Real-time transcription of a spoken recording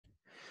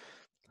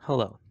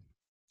Hello,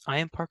 I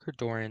am Parker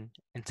Doran,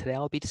 and today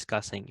I'll be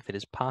discussing if it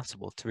is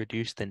possible to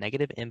reduce the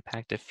negative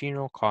impact of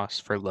funeral costs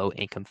for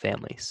low-income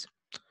families.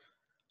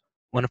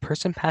 When a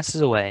person passes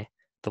away,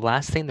 the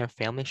last thing their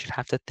family should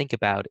have to think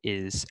about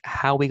is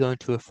how are we going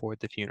to afford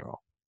the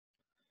funeral?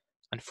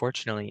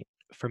 Unfortunately,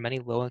 for many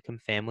low-income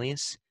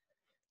families,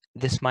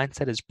 this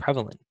mindset is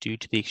prevalent due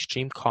to the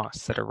extreme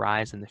costs that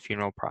arise in the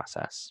funeral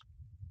process.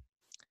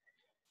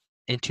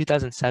 In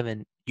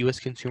 2007, U.S.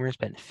 consumers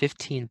spent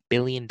 $15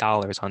 billion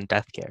on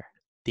death care,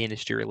 the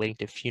industry relating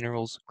to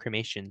funerals,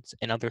 cremations,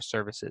 and other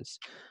services,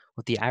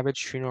 with the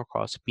average funeral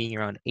cost being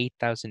around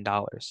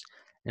 $8,000,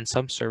 and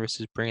some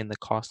services bringing the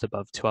cost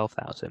above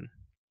 $12,000.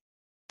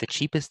 The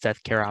cheapest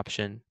death care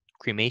option,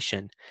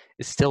 cremation,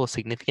 is still a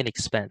significant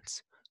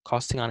expense,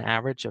 costing on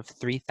average of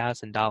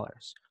 $3,000,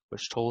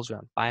 which totals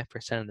around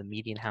 5% of the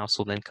median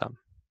household income.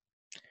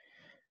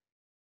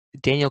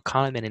 Daniel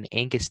Kahneman and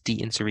Angus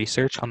Deaton's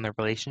research on the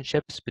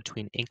relationships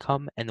between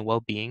income and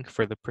well-being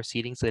for the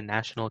Proceedings of the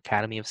National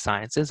Academy of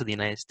Sciences of the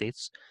United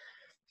States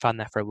found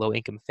that for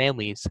low-income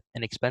families,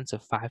 an expense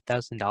of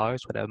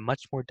 $5,000 would have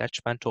much more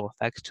detrimental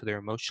effects to their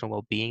emotional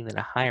well-being than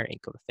a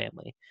higher-income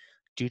family,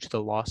 due to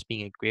the loss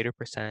being a greater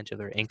percentage of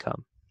their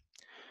income.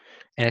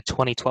 In a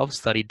 2012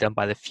 study done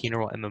by the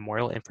Funeral and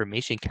Memorial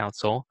Information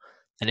Council,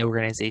 an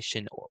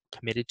organization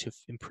committed to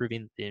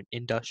improving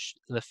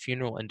the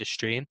funeral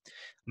industry, a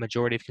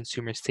majority of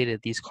consumers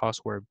stated these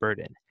costs were a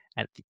burden,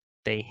 and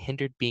they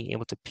hindered being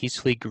able to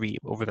peacefully grieve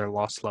over their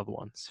lost loved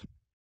ones.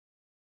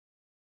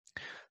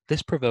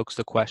 This provokes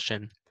the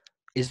question,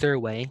 is there a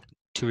way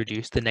to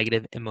reduce the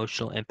negative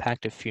emotional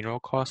impact of funeral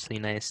costs in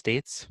the United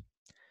States?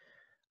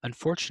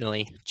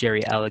 Unfortunately,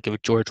 Jerry Ellick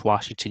of George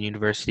Washington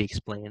University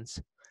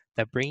explains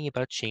that bringing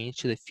about change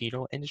to the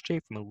funeral industry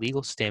from a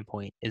legal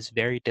standpoint is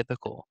very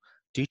difficult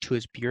due to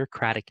its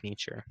bureaucratic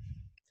nature.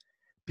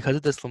 Because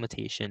of this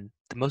limitation,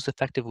 the most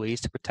effective ways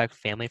to protect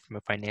family from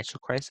a financial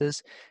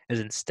crisis is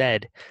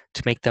instead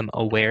to make them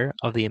aware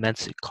of the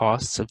immense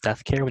costs of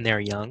death care when they are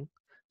young,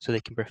 so they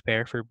can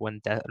prepare for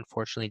when death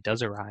unfortunately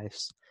does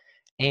arise,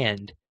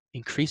 and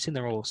increasing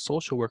the role of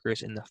social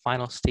workers in the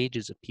final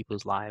stages of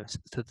people's lives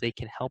so that they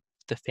can help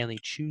the family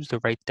choose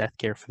the right death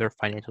care for their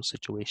financial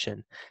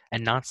situation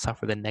and not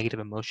suffer the negative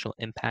emotional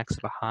impacts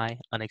of a high,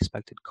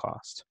 unexpected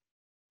cost.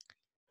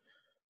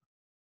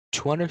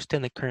 To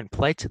understand the current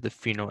plight of the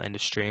funeral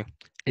industry, it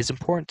is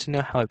important to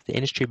know how the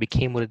industry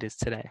became what it is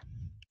today.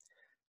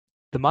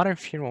 The modern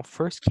funeral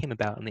first came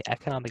about in the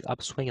economic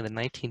upswing in the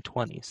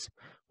 1920s,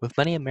 with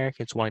many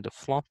Americans wanting to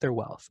flaunt their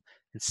wealth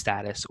and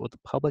status with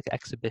a public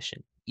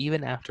exhibition,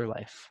 even after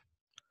life.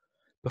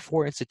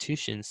 Before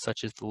institutions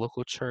such as the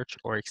local church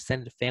or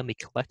extended family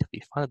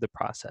collectively funded the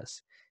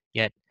process,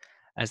 yet,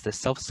 as the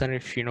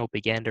self-centered funeral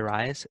began to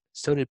rise,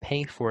 so did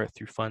paying for it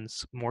through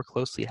funds more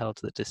closely held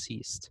to the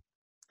deceased.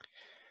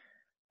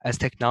 As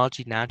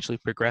technology naturally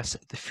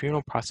progressed, the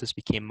funeral process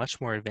became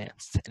much more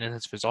advanced, and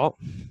as a result,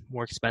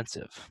 more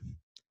expensive.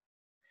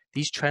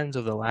 These trends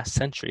over the last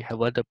century have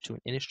led up to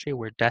an industry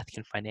where death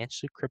can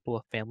financially cripple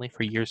a family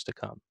for years to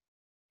come.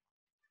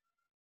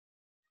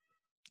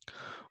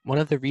 One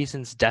of the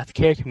reasons death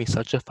care can be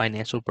such a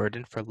financial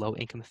burden for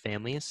low-income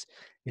families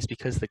is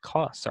because the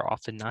costs are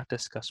often not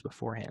discussed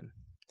beforehand.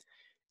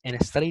 In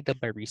a study done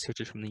by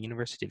researchers from the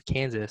University of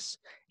Kansas,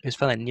 it was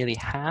found that nearly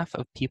half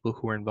of people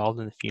who were involved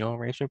in the funeral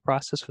arrangement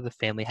process for the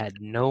family had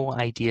no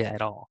idea at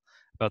all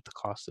about the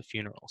cost of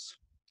funerals.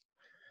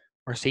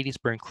 Mercedes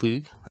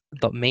Byrne-Klug,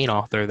 the main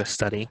author of the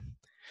study,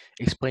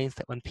 explains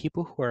that when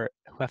people who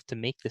have to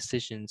make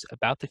decisions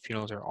about the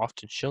funerals are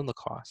often shown the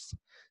costs,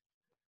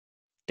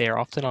 they are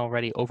often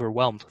already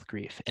overwhelmed with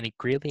grief, and it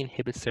greatly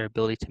inhibits their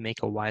ability to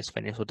make a wise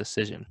financial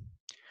decision.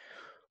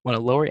 When a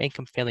lower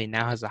income family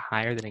now has a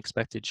higher than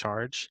expected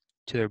charge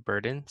to their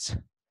burdens,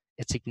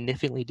 it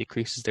significantly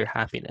decreases their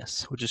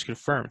happiness, which is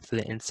confirmed through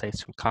the insights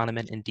from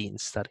Kahneman and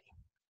Deaton's study.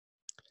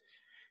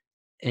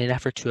 In an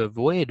effort to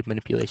avoid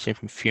manipulation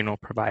from funeral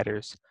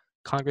providers,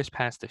 Congress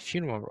passed the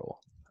Funeral Rule,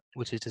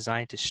 which is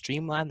designed to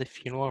streamline the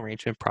funeral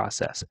arrangement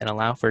process and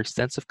allow for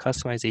extensive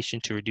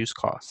customization to reduce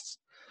costs.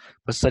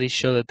 But studies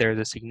show that there is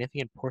a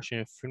significant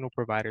portion of funeral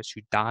providers who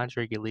dodge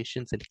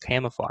regulations and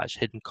camouflage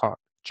hidden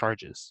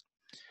charges.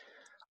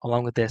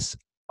 Along with this,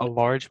 a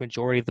large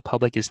majority of the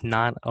public is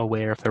not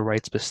aware of the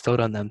rights bestowed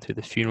on them through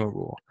the funeral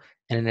rule,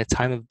 and in a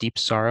time of deep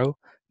sorrow,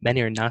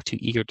 many are not too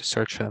eager to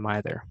search for them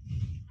either.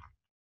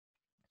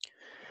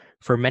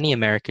 For many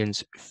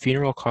Americans,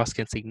 funeral costs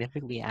can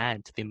significantly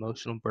add to the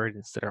emotional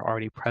burdens that are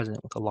already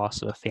present with the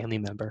loss of a family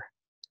member.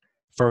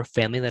 For a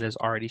family that is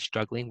already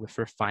struggling with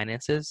their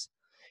finances,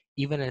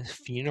 even a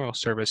funeral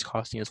service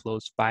costing as low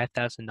as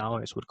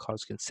 $5,000 would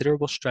cause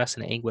considerable stress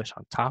and anguish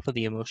on top of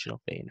the emotional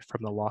pain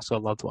from the loss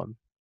of a loved one.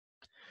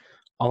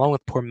 Along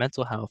with poor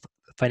mental health,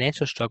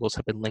 financial struggles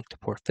have been linked to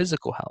poor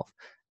physical health,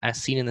 as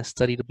seen in the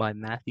study by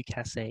Matthew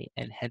Cassay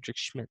and Hendrik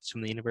Schmitz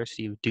from the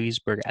University of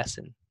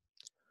Duisburg-Essen.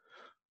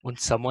 When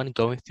someone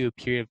going through a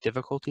period of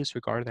difficulties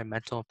regarding their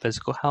mental and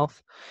physical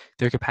health,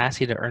 their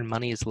capacity to earn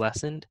money is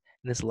lessened,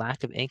 and this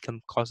lack of income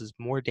causes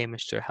more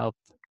damage to their health,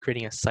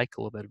 creating a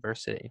cycle of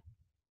adversity.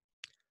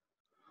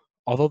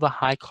 Although the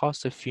high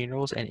cost of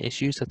funerals and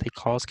issues that they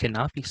cause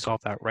cannot be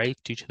solved outright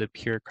due to the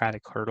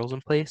bureaucratic hurdles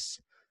in place,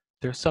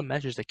 there are some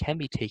measures that can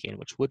be taken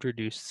which would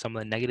reduce some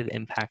of the negative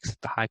impacts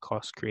that the high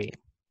costs create.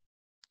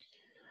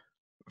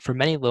 For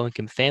many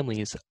low-income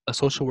families, a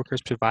social worker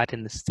is provided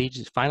in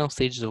the final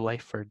stages of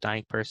life for a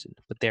dying person,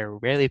 but they are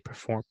rarely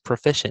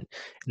proficient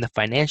in the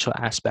financial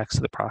aspects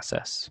of the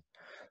process.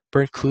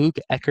 Bernd Klug,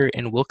 Eckert,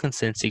 and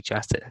Wilkinson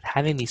suggested that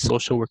having these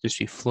social workers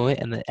be fluent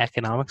in the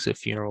economics of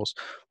funerals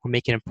will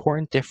make an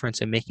important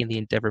difference in making the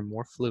endeavor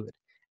more fluid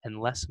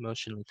and less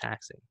emotionally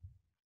taxing.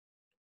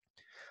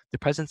 The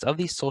presence of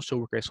these social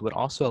workers would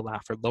also allow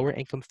for lower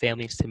income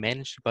families to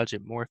manage the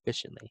budget more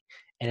efficiently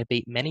and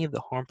abate many of the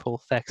harmful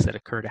effects that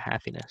occur to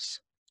happiness.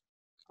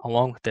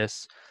 Along with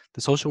this, the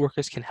social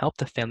workers can help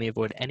the family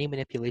avoid any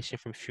manipulation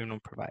from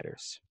funeral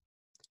providers.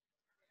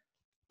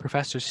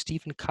 Professors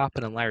Stephen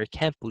Koppen and Larry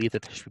Kemp believe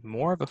that there should be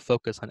more of a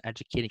focus on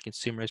educating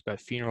consumers about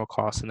funeral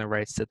costs and the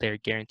rights that they are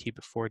guaranteed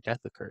before death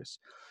occurs,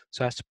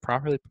 so as to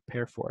properly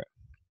prepare for it.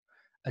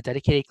 A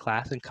dedicated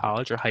class in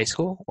college or high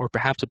school, or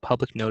perhaps a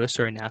public notice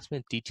or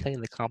announcement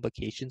detailing the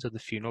complications of the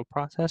funeral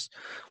process,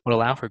 would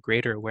allow for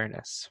greater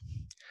awareness.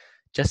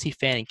 Jesse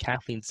Fan and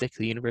Kathleen Zick of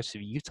the University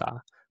of Utah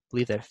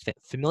believe that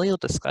familial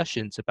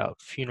discussions about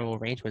funeral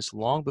arrangements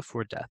long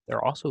before death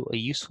are also a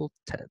useful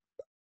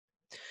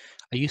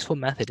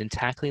method in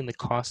tackling the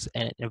costs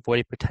and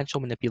avoiding potential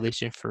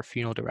manipulation for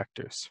funeral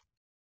directors.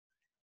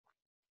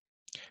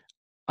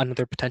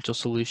 Another potential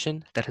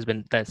solution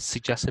that's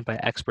suggested by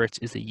experts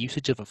is the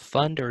usage of a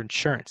fund or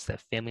insurance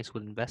that families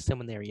would invest in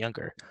when they are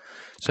younger,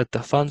 so that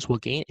the funds will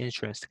gain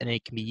interest and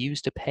it can be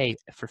used to pay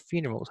for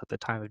funerals at the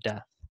time of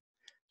death.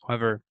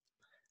 However,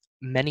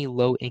 many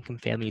low-income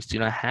families do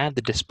not have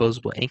the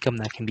disposable income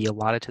that can be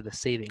allotted to the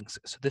savings,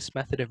 so this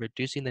method of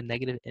reducing the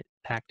negative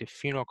impact of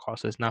funeral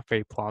costs is not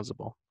very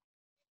plausible.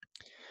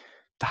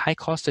 The high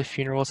cost of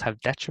funerals have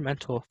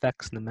detrimental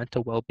effects on the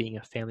mental well-being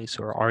of families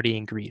who are already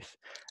in grief,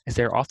 as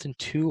they are often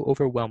too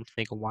overwhelmed to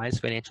make wise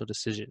financial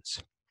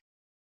decisions.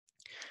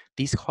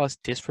 These costs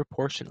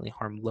disproportionately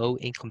harm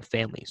low-income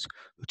families,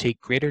 who take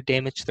greater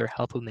damage to their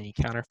health when they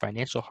encounter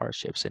financial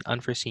hardships and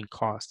unforeseen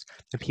costs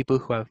than people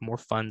who have more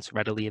funds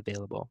readily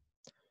available.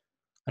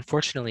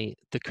 Unfortunately,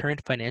 the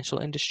current financial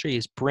industry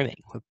is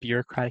brimming with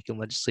bureaucratic and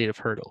legislative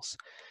hurdles,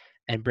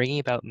 and bringing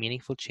about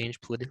meaningful change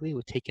politically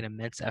would take an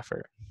immense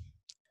effort.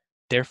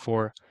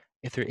 Therefore,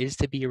 if there is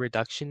to be a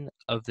reduction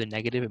of the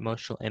negative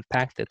emotional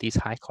impact that these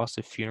high costs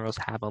of funerals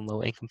have on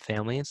low-income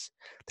families,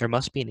 there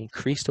must be an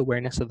increased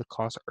awareness of the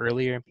cost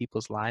earlier in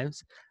people's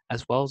lives,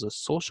 as well as a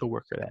social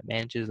worker that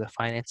manages the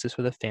finances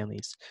for the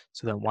families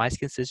so that wise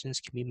decisions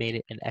can be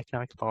made and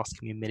economic loss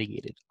can be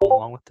mitigated,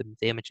 along with the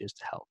damages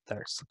to health that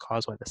are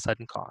caused by the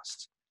sudden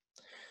costs.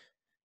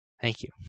 Thank you.